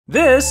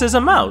This is a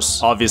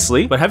mouse,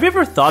 obviously, but have you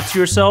ever thought to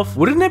yourself,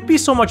 wouldn't it be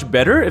so much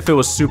better if it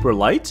was super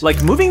light?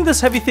 Like, moving this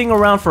heavy thing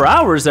around for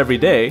hours every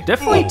day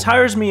definitely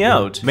tires me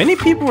out. Many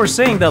people were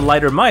saying that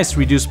lighter mice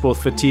reduce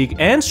both fatigue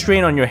and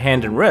strain on your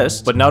hand and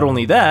wrist, but not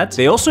only that,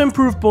 they also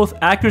improve both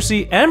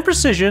accuracy and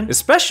precision,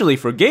 especially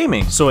for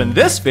gaming. So in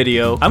this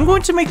video, I'm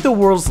going to make the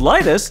world's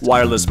lightest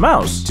wireless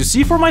mouse to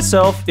see for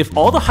myself if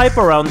all the hype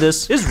around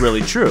this is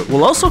really true.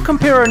 We'll also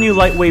compare our new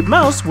lightweight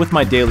mouse with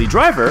my daily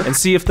driver and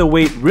see if the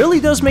weight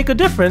really does make a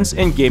difference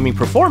in gaming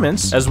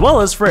performance, as well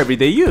as for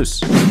everyday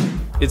use.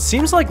 It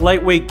seems like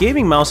lightweight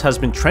gaming mouse has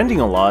been trending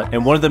a lot,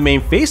 and one of the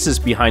main faces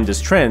behind this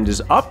trend is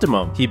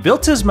Optimum. He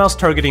built his mouse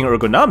targeting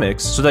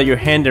ergonomics so that your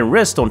hand and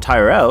wrist don't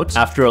tire out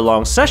after a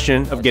long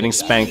session of getting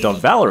spanked on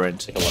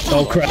Valorant.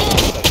 Oh crap.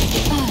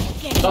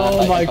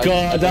 Oh my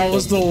god, that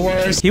was the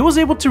worst. He was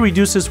able to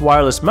reduce his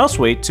wireless mouse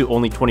weight to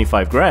only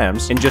 25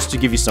 grams, and just to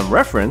give you some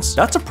reference,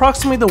 that's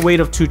approximately the weight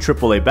of 2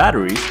 AAA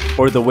batteries,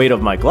 or the weight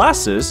of my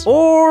glasses,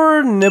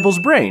 or Nibble's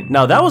brain.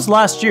 Now that was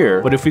last year,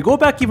 but if we go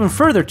back even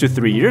further to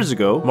 3 years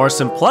ago,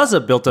 Marcin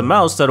Plaza built a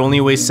mouse that only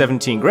weighs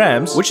 17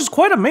 grams, which is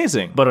quite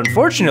amazing. But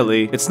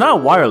unfortunately, it's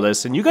not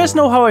wireless, and you guys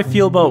know how I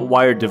feel about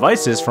wired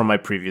devices from my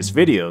previous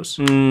videos.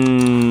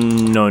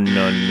 No.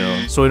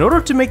 So in order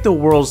to make the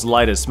world's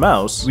lightest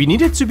mouse, we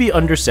need it to be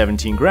under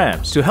 17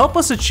 grams. To help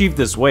us achieve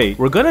this weight,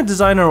 we're gonna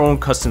design our own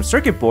custom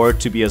circuit board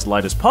to be as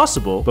light as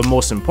possible, but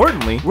most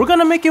importantly, we're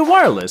gonna make it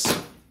wireless.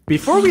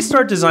 Before we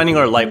start designing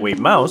our lightweight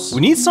mouse,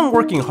 we need some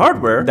working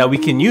hardware that we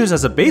can use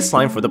as a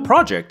baseline for the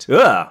project.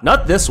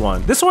 Not this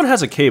one. This one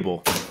has a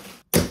cable.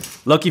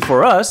 Lucky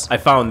for us, I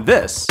found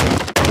this.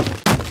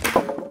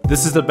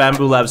 This is the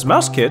Bambu Labs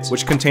mouse kit,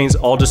 which contains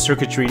all the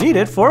circuitry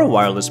needed for a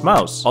wireless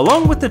mouse,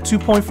 along with the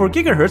 2.4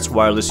 GHz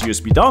wireless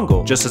USB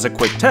dongle. Just as a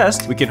quick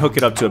test, we can hook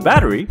it up to a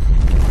battery.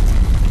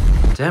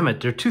 Damn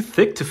it, they're too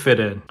thick to fit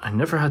in. I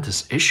never had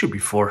this issue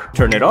before.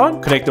 Turn it on,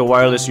 connect the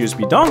wireless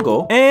USB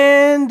dongle,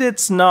 and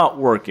it's not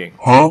working.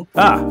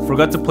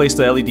 Forgot to place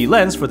the LED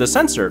lens for the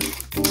sensor.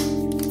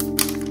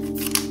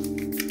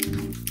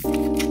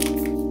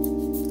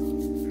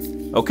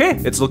 Okay,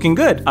 it's looking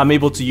good. I'm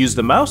able to use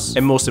the mouse,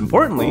 and most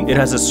importantly, it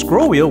has a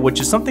scroll wheel, which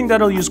is something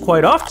that I'll use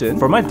quite often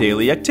for my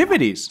daily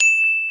activities.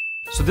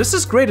 So this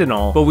is great and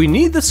all, but we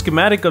need the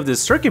schematic of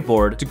this circuit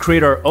board to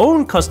create our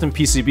own custom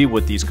PCB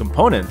with these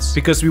components,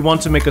 because we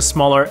want to make a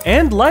smaller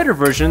and lighter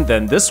version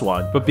than this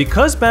one. But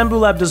because Bambu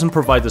Lab doesn't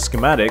provide the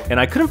schematic, and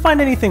I couldn't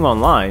find anything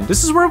online,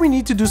 this is where we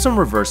need to do some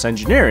reverse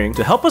engineering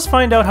to help us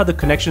find out how the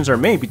connections are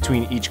made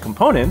between each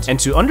component and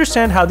to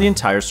understand how the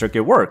entire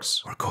circuit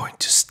works. We're going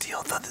to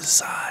steal the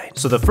design.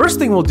 So the first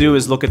thing we'll do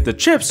is look at the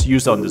chips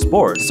used on this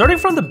board. Starting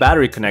from the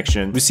battery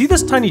connection, we see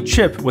this tiny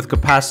chip with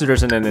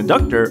capacitors and an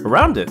inductor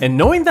around it. And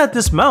knowing that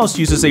this mouse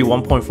uses a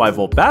 1.5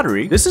 volt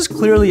battery, this is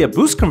clearly a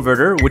boost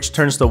converter which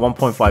turns the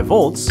 1.5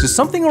 volts to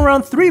something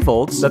around 3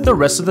 volts that the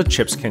rest of the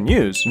chips can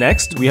use.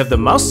 Next, we have the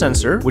mouse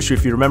sensor, which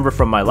if you remember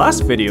from my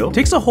last video,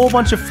 takes a whole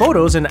bunch of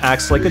photos and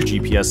acts like a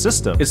GPS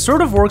system. It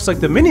sort of works like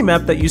the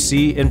minimap that you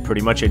see in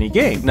pretty much any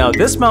game. Now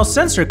this mouse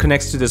sensor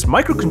connects to this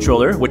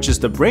microcontroller, which is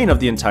the brain of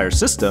the entire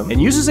system,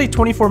 and uses a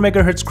 24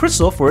 MHz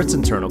crystal for its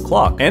internal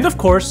clock. And of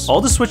course,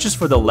 all the switches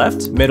for the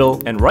left,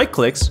 middle, and right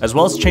clicks, as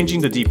well as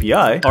changing the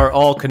DPI, are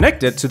all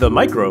connected to the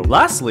micro.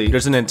 Lastly,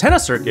 there's an antenna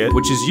circuit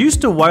which is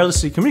used to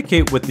wirelessly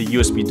communicate with the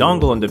USB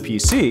dongle on the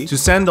PC to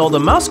send all the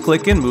mouse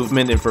click and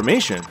movement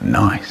information.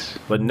 Nice.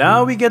 But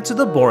now we get to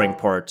the boring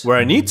part, where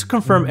I need to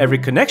confirm every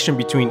connection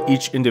between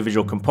each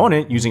individual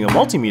component using a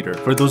multimeter.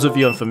 For those of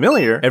you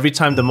unfamiliar, every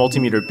time the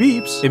multimeter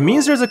beeps, it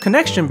means there's a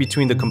connection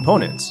between the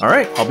components.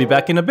 Alright, I'll be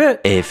back in a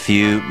bit. A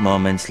few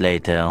moments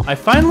later. I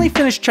finally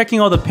finished checking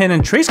all the pin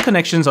and trace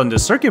connections on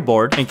this circuit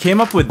board and came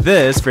up with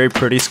this very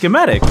pretty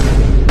schematic.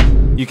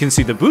 You can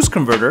see the boost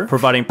converter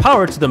providing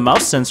power to the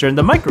mouse sensor and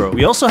the micro.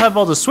 We also have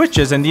all the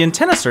switches and the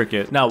antenna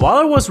circuit. Now, while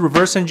I was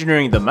reverse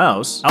engineering the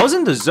mouse, I was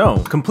in the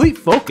zone, complete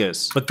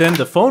focus, but then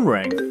the phone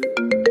rang.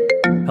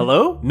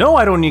 Hello? No,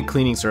 I don't need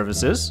cleaning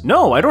services.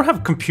 No, I don't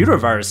have computer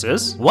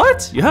viruses.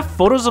 What? You have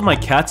photos of my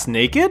cats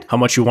naked? How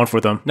much you want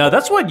for them? Now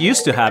that's what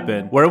used to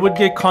happen, where I would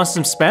get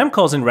constant spam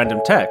calls and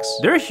random texts.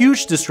 They're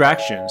huge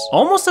distractions,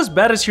 almost as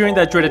bad as hearing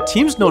that dreaded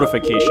Teams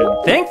notification.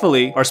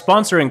 Thankfully, our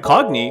sponsor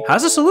Incogni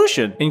has a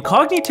solution.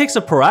 Incogni takes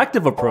a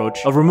proactive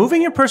approach of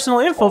removing your personal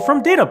info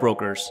from data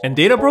brokers. And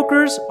data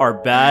brokers are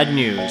bad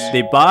news.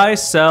 They buy,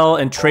 sell,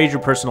 and trade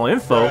your personal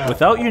info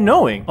without you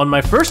knowing. On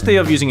my first day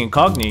of using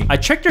Incogni, I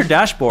checked their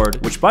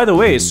dashboard, which by the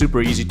way is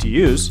super easy to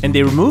use, and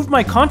they removed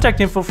my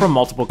contact info from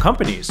multiple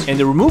companies, and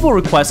the removal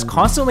request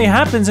constantly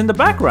happens in the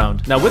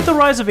background. Now with the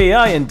rise of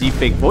AI and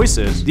deepfake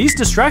voices, these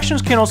distractions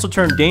can also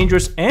turn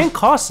dangerous and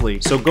costly,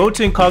 so go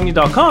to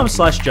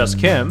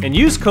incogni.com/justkim and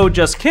use code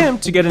JustKim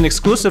to get an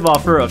exclusive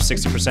offer of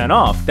 60%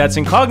 off. That's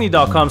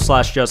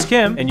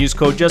incogni.com/justkim and use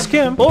code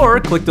JustKim, or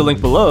click the link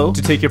below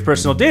to take your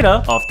personal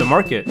data off the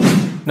market.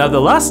 Now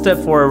the last step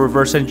for our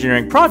reverse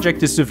engineering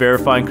project is to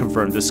verify and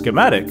confirm the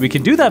schematic. We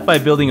can do that by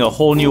building a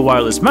whole new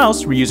wireless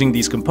mouse reusing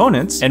these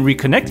components and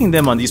reconnecting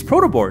them on these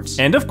protoboards.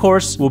 And of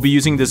course, we'll be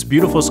using this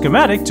beautiful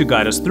schematic to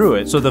guide us through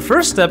it. So the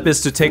first step is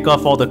to take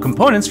off all the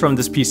components from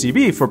this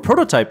PCB for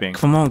prototyping.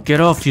 Come on,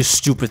 get off, you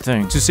stupid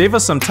thing. To save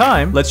us some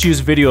time, let's use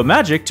Video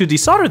Magic to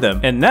desolder them.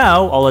 And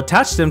now I'll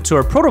attach them to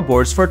our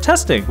protoboards for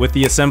testing. With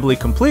the assembly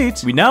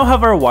complete, we now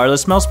have our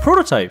wireless mouse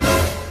prototype.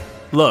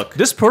 Look,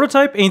 this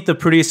prototype ain't the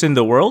prettiest in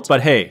the world,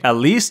 but hey, at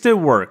least it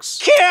works.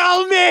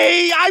 Kill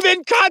me! I'm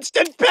in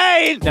constant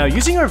pain! Now,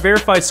 using our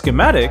verified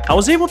schematic, I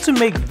was able to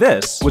make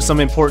this with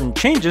some important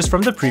changes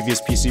from the previous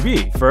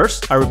PCB.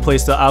 First, I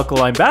replaced the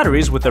alkaline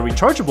batteries with a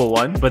rechargeable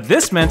one, but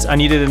this meant I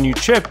needed a new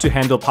chip to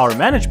handle power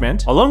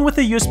management, along with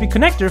a USB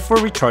connector for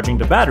recharging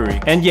the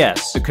battery. And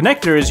yes, the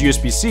connector is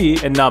USB-C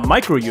and not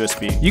micro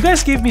USB. You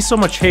guys gave me so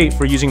much hate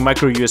for using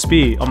micro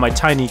USB on my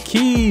tiny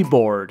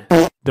keyboard.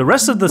 The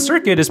rest of the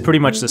circuit is pretty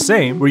much the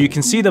same, where you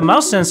can see the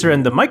mouse sensor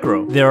and the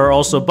micro. There are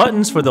also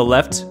buttons for the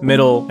left,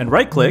 middle, and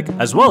right click,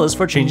 as well as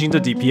for changing the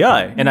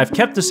DPI. And I've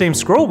kept the same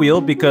scroll wheel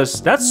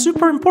because that's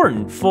super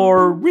important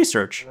for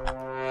research.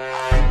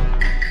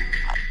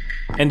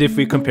 And if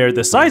we compare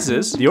the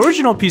sizes, the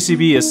original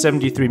PCB is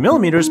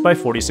 73mm by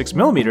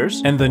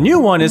 46mm, and the new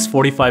one is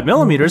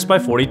 45mm by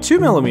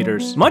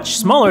 42mm. Much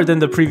smaller than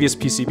the previous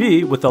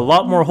PCB, with a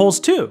lot more holes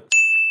too.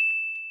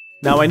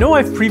 Now I know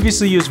I've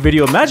previously used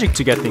Video Magic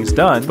to get things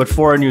done, but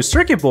for our new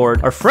circuit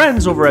board, our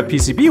friends over at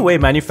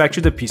PCBWay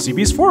manufactured the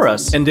PCBs for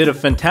us and did a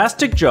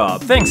fantastic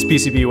job. Thanks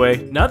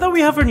PCBWay. Now that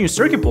we have our new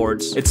circuit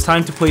boards, it's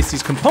time to place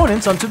these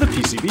components onto the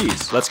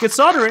PCBs. Let's get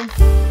soldering.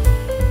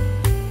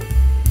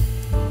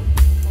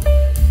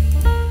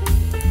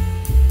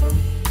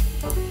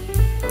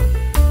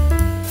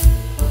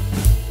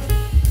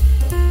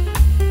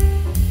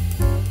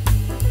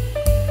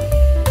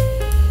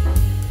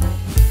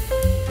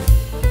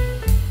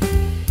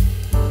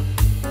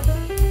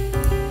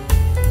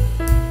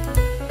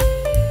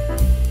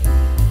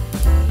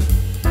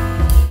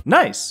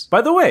 Nice!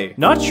 By the way,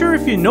 not sure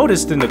if you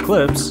noticed in the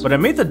clips, but I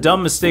made the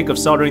dumb mistake of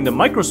soldering the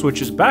micro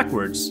switches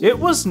backwards. It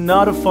was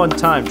not a fun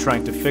time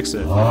trying to fix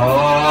it.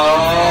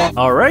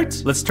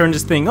 Alright, let's turn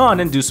this thing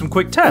on and do some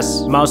quick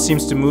tests. Mouse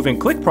seems to move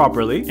and click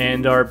properly,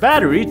 and our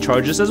battery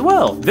charges as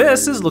well.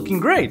 This is looking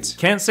great.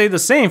 Can't say the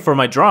same for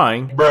my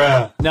drawing.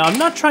 Bruh. Now I'm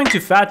not trying to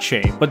fat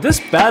shame, but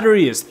this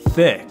battery is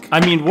thick.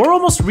 I mean, we're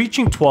almost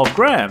reaching 12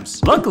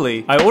 grams.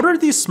 Luckily, I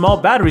ordered these small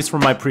batteries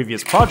from my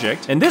previous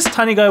project, and this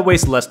tiny guy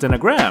weighs less than a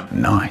gram.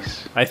 Nice.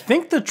 I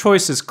think the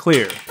choice is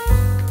clear.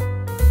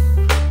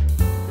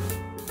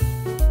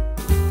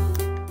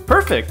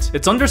 Perfect!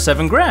 It's under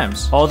 7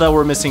 grams. All that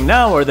we're missing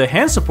now are the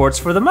hand supports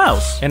for the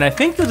mouse. And I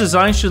think the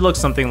design should look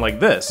something like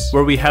this,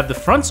 where we have the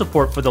front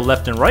support for the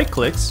left and right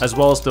clicks, as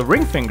well as the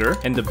ring finger,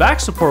 and the back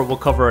support will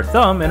cover our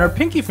thumb and our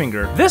pinky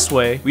finger. This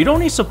way, we don't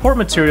need support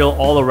material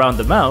all around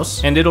the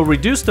mouse, and it'll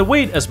reduce the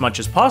weight as much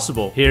as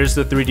possible. Here's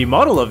the 3D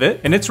model of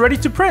it, and it's ready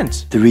to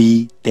print.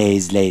 3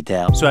 days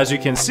later. So as you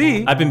can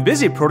see, I've been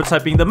busy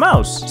prototyping the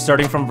mouse.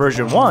 Starting from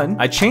version 1,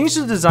 I changed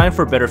the design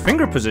for better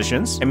finger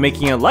positions and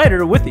making it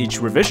lighter with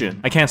each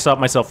revision. I can't stop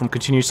myself from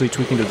continuously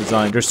tweaking the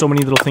design. There's so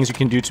many little things you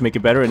can do to make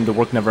it better and the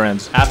work never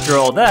ends. After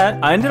all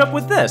that, I ended up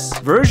with this,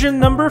 version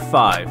number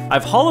 5.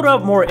 I've hollowed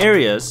out more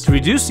areas to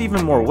reduce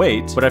even more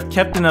weight, but I've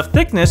kept enough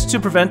thickness to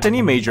prevent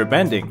any major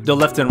bending. The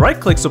left and right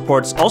click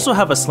supports also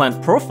have a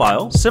slant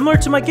profile, similar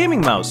to my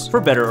gaming mouse,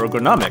 for better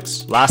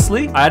ergonomics.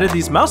 Lastly, I added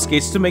these mouse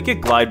gates to make it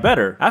glide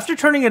better. After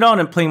turning it on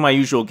and playing my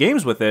usual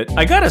games with it,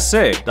 I gotta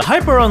say, the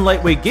hype around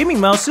lightweight gaming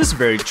mouse is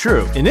very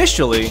true.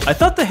 Initially, I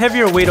thought the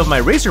heavier weight of my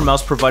Razer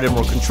mouse provided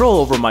more control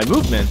over my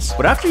movements,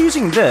 but after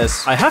using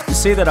this, I have to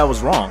say that I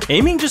was wrong.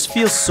 Aiming just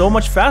feels so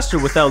much faster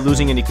without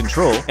losing any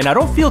control, and I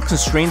don't feel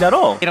constrained at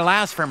all. It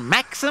allows for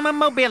maximum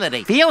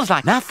mobility. Feels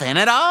like nothing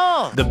at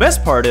all. The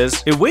best part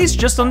is, it weighs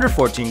just under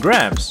 14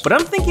 grams, but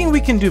I'm thinking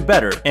we can do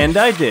better, and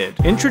I did.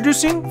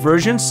 Introducing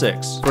version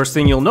 6. First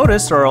thing you'll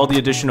notice are all the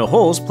additional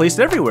holes placed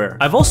everywhere.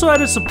 I've also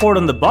added support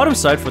on the bottom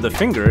side for the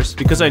fingers,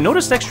 because I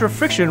noticed extra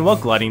friction while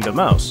gliding the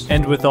mouse.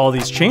 And with all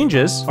these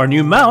changes, our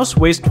new mouse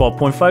weighs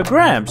 12.5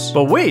 grams.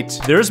 But wait,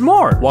 there's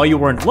more! While you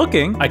weren't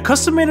looking, I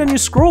custom made a new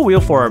scroll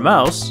wheel for our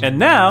mouse, and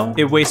now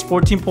it weighs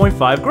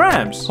 14.5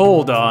 grams.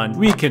 Hold on,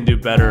 we can do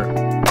better.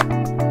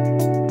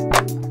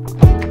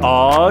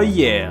 Aw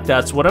yeah,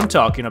 that's what I'm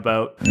talking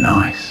about.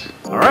 Nice.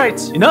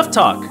 Alright, enough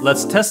talk.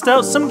 Let's test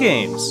out some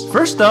games.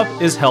 First up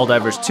is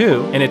Helldivers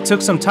 2, and it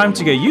took some time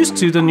to get used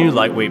to the new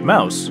lightweight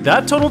mouse.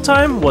 That total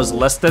time was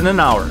less than an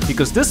hour,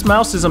 because this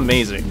mouse is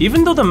amazing.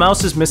 Even though the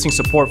mouse is missing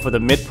support for the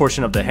mid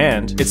portion of the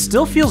hand, it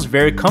still feels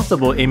very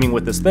comfortable aiming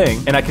with this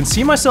thing, and I can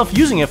see myself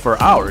using it for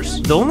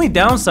hours. The only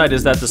downside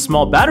is that the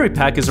small battery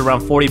pack is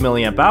around 40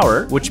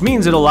 mAh, which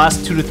means it'll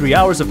last 2 to 3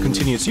 hours of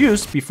continuous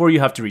use before you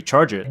have to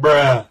recharge it.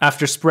 Bruh.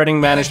 After spreading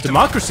management Spanish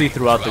democracy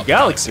throughout the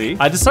galaxy,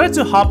 I decided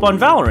to hop on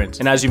Valorant,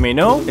 and as you may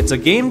know, it's a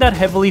game that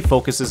heavily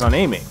focuses on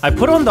aiming. I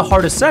put on the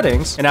hardest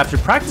settings, and after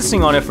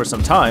practicing on it for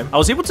some time, I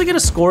was able to get a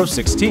score of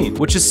 16,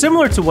 which is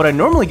similar to what I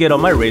normally get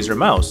on my Razer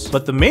mouse.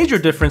 But the major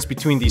difference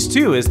between these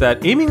two is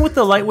that aiming with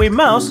the lightweight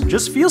mouse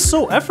just feels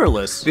so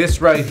effortless.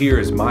 This right here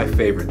is my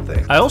favorite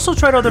thing. I also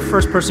tried other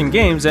first-person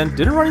games and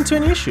didn't run into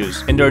any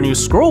issues, and their new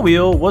scroll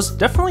wheel was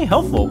definitely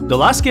helpful. The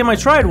last game I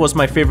tried was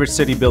my favorite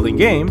city building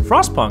game,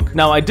 Frostpunk.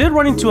 Now, I did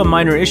run into a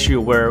minor issue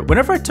where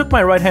whenever I took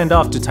my right hand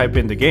off to type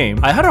in the game,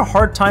 I had a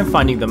hard time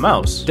finding the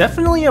mouse.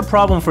 Definitely a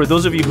problem for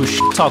those of you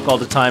who talk all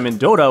the time in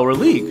Dota or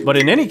League, but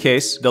in any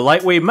case, the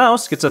lightweight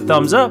mouse gets a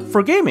thumbs up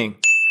for gaming.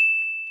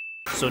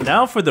 So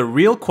now for the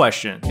real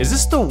question, is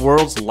this the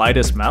world's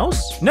lightest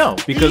mouse? No,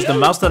 because the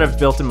mouse that I've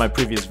built in my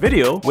previous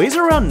video weighs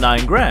around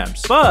 9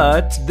 grams.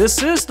 But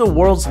this is the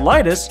world's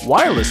lightest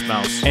wireless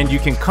mouse, and you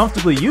can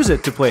comfortably use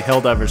it to play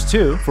Helldivers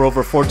 2 for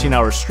over 14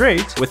 hours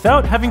straight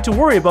without having to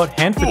worry about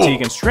hand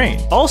fatigue and strain.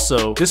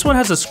 Also, this one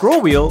has a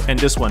scroll wheel and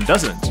this one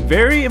doesn't.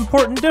 Very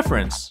important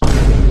difference.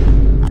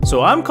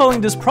 So I'm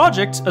calling this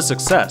project a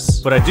success,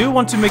 but I do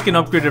want to make an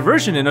upgraded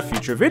version in a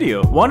future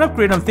video. One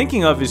upgrade I'm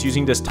thinking of is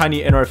using this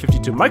tiny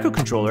NR52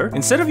 microcontroller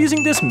instead of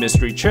using this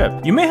mystery chip.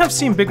 You may have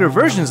seen bigger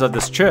versions of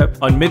this chip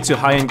on mid to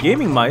high-end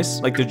gaming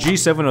mice like the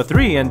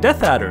G703 and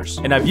Death Adders,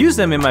 and I've used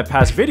them in my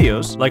past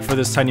videos, like for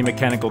this tiny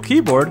mechanical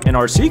keyboard and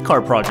RC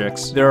car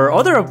projects. There are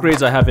other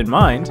upgrades I have in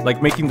mind,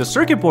 like making the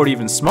circuit board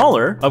even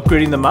smaller,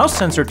 upgrading the mouse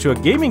sensor to a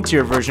gaming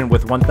tier version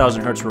with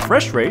 1000Hz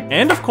refresh rate,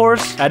 and of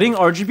course, adding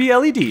RGB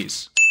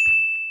LEDs.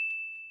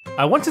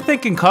 I want to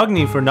thank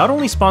Incogni for not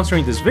only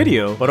sponsoring this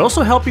video, but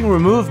also helping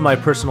remove my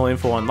personal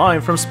info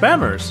online from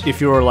spammers. If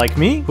you are like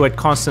me, who had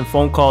constant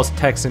phone calls,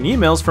 texts, and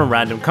emails from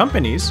random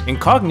companies,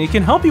 Incogni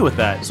can help you with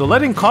that. So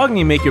let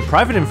Incogni make your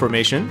private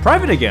information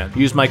private again.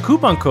 Use my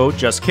coupon code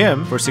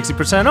JustKim for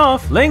 60%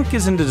 off. Link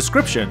is in the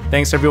description.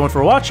 Thanks everyone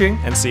for watching,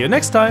 and see you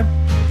next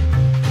time.